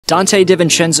Donte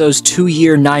DiVincenzo's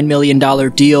 2-year, $9 million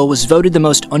deal was voted the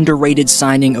most underrated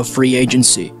signing of free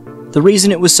agency. The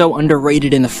reason it was so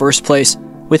underrated in the first place,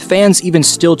 with fans even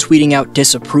still tweeting out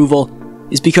disapproval,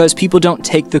 is because people don't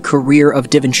take the career of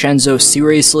DiVincenzo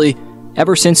seriously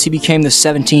ever since he became the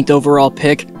 17th overall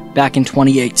pick back in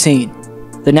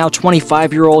 2018. The now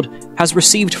 25-year-old has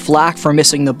received flack for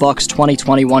missing the Bucks'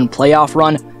 2021 playoff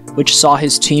run, which saw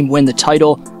his team win the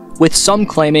title, with some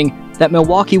claiming that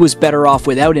Milwaukee was better off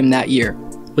without him that year.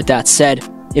 With that said,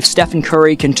 if Stephen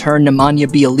Curry can turn Nemanja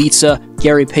Bjelica,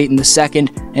 Gary Payton II,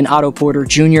 and Otto Porter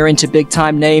Jr. into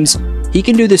big-time names, he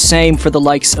can do the same for the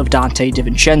likes of Donte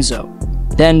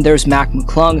DiVincenzo. Then there's Mac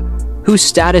McClung, whose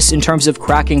status in terms of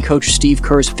cracking Coach Steve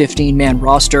Kerr's 15-man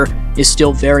roster is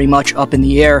still very much up in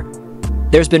the air.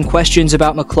 There's been questions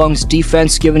about McClung's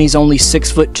defense given he's only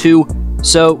 6'2",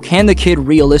 so can the kid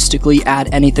realistically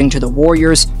add anything to the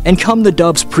Warriors? And come the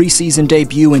Dubs' preseason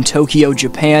debut in Tokyo,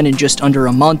 Japan in just under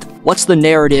a month, what's the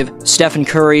narrative Stephen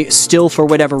Curry still for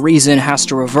whatever reason has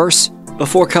to reverse?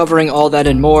 Before covering all that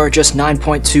and more, just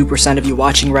 9.2% of you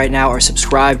watching right now are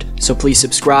subscribed, so please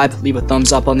subscribe, leave a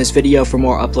thumbs up on this video for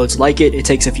more uploads like it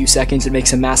takes a few seconds, it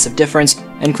makes a massive difference,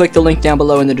 and click the link down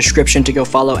below in the description to go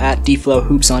follow at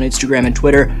DFlowHoops on Instagram and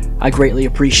Twitter. I greatly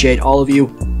appreciate all of you.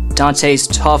 Donte's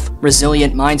tough,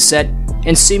 resilient mindset,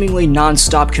 and seemingly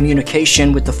non-stop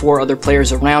communication with the 4 other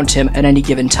players around him at any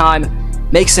given time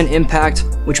makes an impact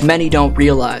which many don't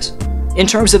realize. In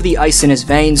terms of the ice in his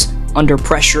veins, under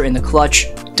pressure in the clutch,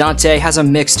 Donte has a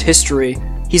mixed history.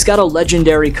 He's got a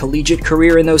legendary collegiate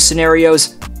career in those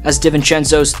scenarios, as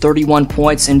DiVincenzo's 31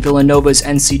 points in Villanova's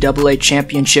NCAA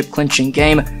championship clinching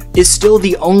game is still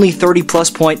the only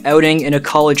 30-plus point outing in a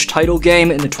college title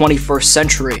game in the 21st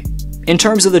century. In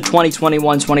terms of the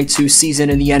 2021-22 season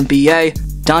in the NBA,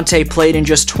 Donte played in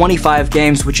just 25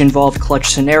 games which involved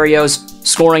clutch scenarios,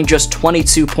 scoring just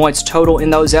 22 points total in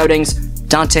those outings.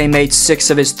 Donte made 6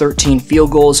 of his 13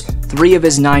 field goals, 3 of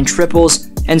his 9 triples,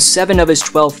 and 7 of his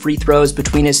 12 free throws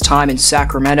between his time in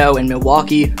Sacramento and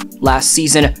Milwaukee last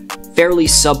season, fairly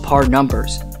subpar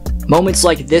numbers. Moments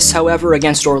like this, however,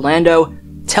 against Orlando,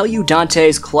 tell you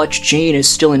Donte's clutch gene is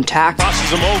still intact. Crosses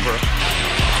him over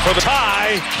for the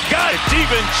tie. Got it,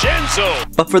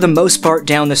 DiVincenzo! But for the most part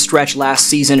down the stretch last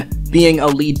season, being a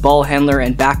lead ball handler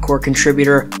and backcourt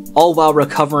contributor, all while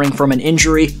recovering from an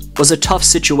injury, was a tough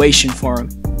situation for him.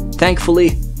 Thankfully,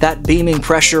 that beaming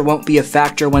pressure won't be a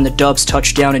factor when the Dubs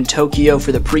touch down in Tokyo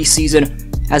for the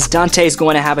preseason, as Donte's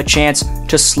going to have a chance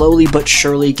to slowly but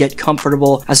surely get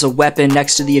comfortable as a weapon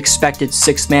next to the expected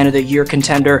 6th Man of the Year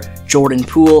contender, Jordan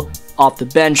Poole, off the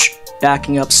bench,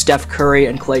 backing up Steph Curry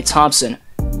and Klay Thompson.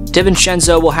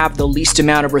 DiVincenzo will have the least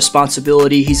amount of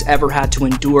responsibility he's ever had to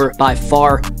endure by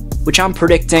far, which I'm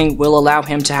predicting will allow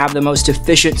him to have the most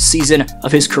efficient season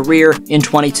of his career in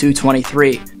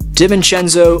 22-23.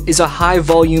 DiVincenzo is a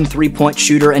high-volume three-point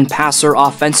shooter and passer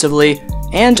offensively,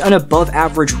 and an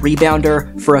above-average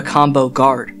rebounder for a combo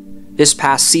guard. This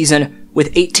past season,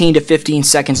 with 18 to 15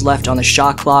 seconds left on the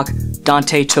shot clock,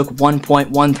 Donte took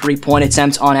 1.1 three-point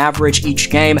attempts on average each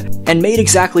game, and made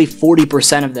exactly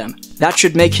 40% of them. That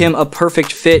should make him a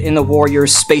perfect fit in the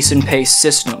Warriors' space and pace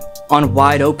system. On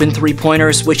wide-open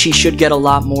three-pointers, which he should get a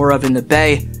lot more of in the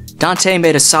Bay, Donte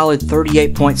made a solid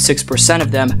 38.6%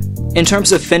 of them. In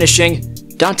terms of finishing,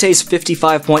 Donte's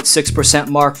 55.6%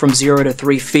 mark from 0 to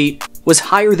 3 feet was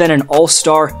higher than an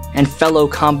all-star and fellow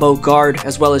combo guard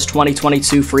as well as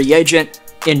 2022 free agent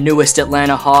in newest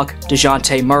Atlanta Hawk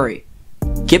DeJounte Murray.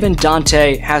 Given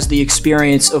Donte has the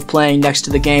experience of playing next to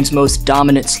the game's most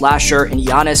dominant slasher in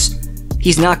Giannis,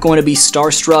 he's not going to be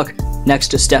starstruck next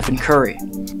to Stephen Curry.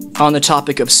 On the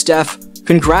topic of Steph,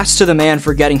 congrats to the man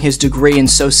for getting his degree in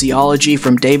sociology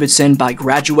from Davidson by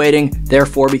graduating,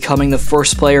 therefore becoming the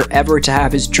first player ever to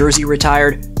have his jersey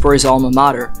retired for his alma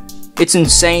mater. It's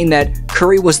insane that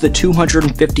Curry was the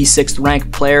 256th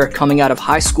ranked player coming out of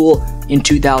high school in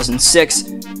 2006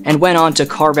 and went on to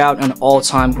carve out an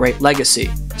all-time great legacy.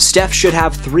 Steph should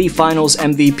have 3 finals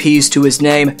MVPs to his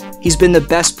name. He's been the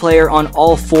best player on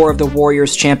all 4 of the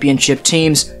Warriors championship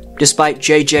teams, despite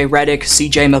JJ Redick,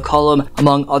 CJ McCollum,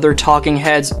 among other talking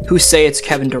heads who say it's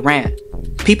Kevin Durant.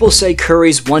 People say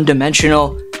Curry's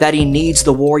one-dimensional, that he needs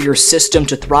the Warriors system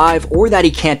to thrive, or that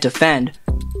he can't defend.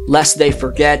 Lest they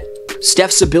forget,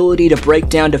 Steph's ability to break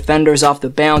down defenders off the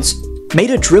bounce made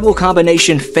a dribble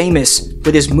combination famous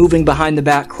with his moving behind the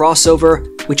back crossover,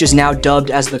 which is now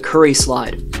dubbed as the Curry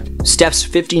slide. Steph's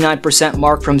 59%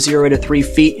 mark from 0 to 3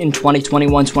 feet in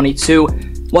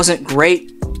 2021-22 wasn't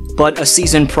great, but a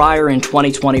season prior in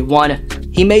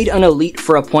 2021, he made an elite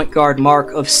for a point guard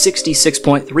mark of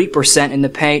 66.3% in the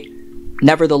paint.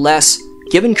 Nevertheless,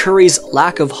 Given Curry's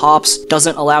lack of hops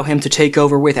doesn't allow him to take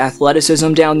over with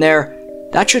athleticism down there,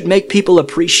 that should make people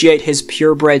appreciate his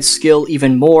purebred skill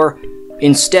even more.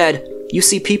 Instead, you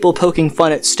see people poking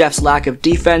fun at Steph's lack of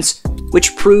defense,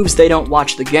 which proves they don't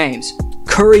watch the games.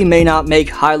 Curry may not make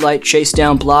highlight chase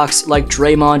down blocks like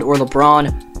Draymond or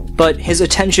LeBron, but his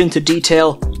attention to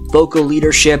detail, vocal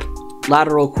leadership,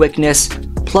 lateral quickness,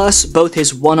 plus both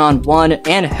his one-on-one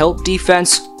and help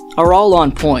defense are all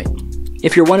on point.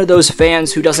 If you're one of those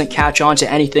fans who doesn't catch on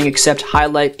to anything except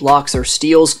highlight blocks or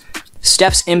steals,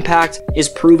 Steph's impact is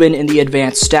proven in the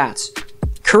advanced stats.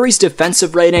 Curry's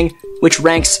defensive rating, which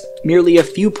ranks merely a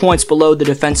few points below the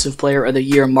Defensive Player of the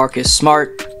Year Marcus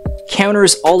Smart,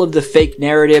 counters all of the fake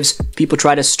narratives people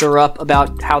try to stir up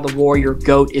about how the Warrior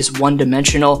GOAT is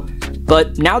one-dimensional.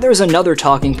 But now there's another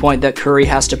talking point that Curry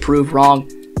has to prove wrong.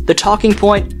 The talking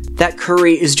point that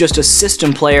Curry is just a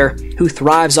system player who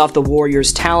thrives off the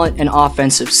Warriors' talent and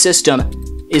offensive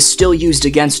system is still used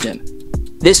against him.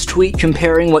 This tweet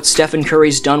comparing what Stephen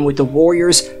Curry's done with the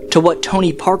Warriors to what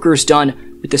Tony Parker's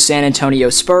done with the San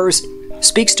Antonio Spurs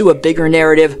speaks to a bigger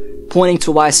narrative, pointing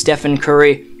to why Stephen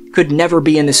Curry could never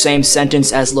be in the same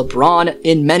sentence as LeBron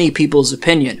in many people's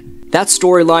opinion. That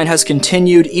storyline has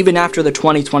continued even after the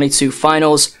 2022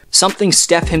 finals, something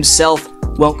Steph himself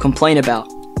won't complain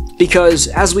about. Because,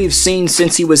 as we've seen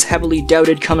since he was heavily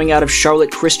doubted coming out of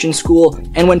Charlotte Christian School,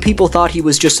 and when people thought he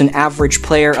was just an average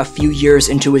player a few years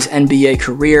into his NBA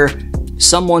career,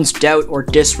 someone's doubt or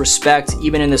disrespect,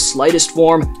 even in the slightest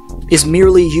form, is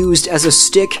merely used as a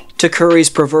stick to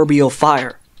Curry's proverbial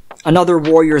fire. Another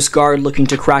Warriors guard looking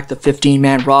to crack the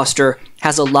 15-man roster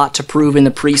has a lot to prove in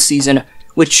the preseason,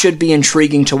 which should be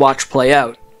intriguing to watch play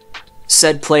out.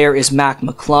 Said player is Mac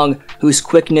McClung, whose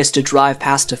quickness to drive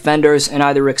past defenders and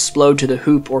either explode to the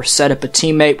hoop or set up a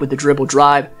teammate with the dribble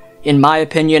drive, in my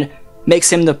opinion,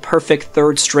 makes him the perfect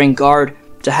third-string guard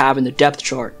to have in the depth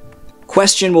chart.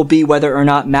 Question will be whether or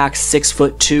not Mac's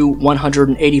 6'2",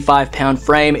 185-pound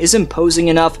frame is imposing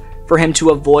enough for him to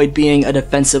avoid being a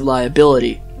defensive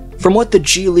liability. From what the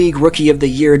G League Rookie of the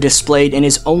Year displayed in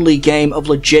his only game of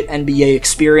legit NBA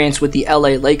experience with the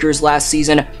LA Lakers last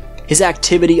season, his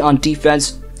activity on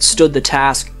defense stood the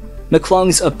task.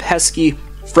 McClung's a pesky,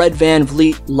 Fred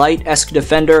VanVleet light-esque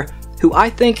defender who I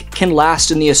think can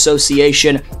last in the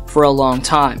association for a long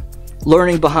time.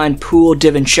 Learning behind Poole,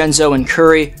 DiVincenzo, and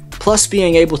Curry, plus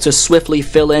being able to swiftly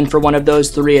fill in for one of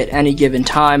those three at any given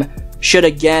time, should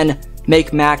again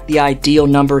make Mac the ideal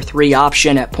number 3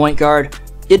 option at point guard.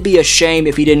 It'd be a shame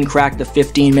if he didn't crack the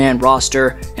 15-man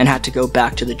roster and had to go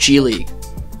back to the G League.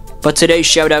 But today's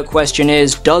shoutout question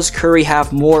is, does Curry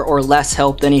have more or less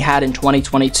help than he had in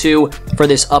 2022 for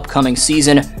this upcoming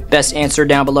season? Best answer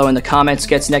down below in the comments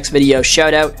gets next video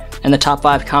shoutout, and the top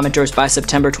 5 commenters by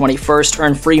September 21st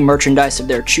earn free merchandise of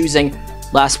their choosing.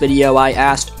 Last video I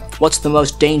asked, what's the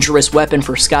most dangerous weapon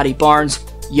for Scotty Barnes?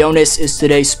 Jonas is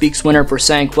today's Speaks winner for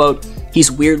saying, quote,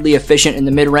 he's weirdly efficient in the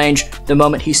mid-range. The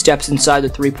moment he steps inside the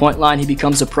three-point line, he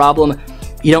becomes a problem.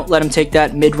 You don't let him take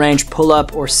that mid-range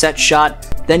pull-up or set shot,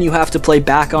 then you have to play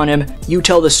back on him. You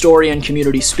tell the story and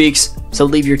Community Speaks, so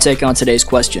leave your take on today's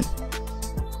question.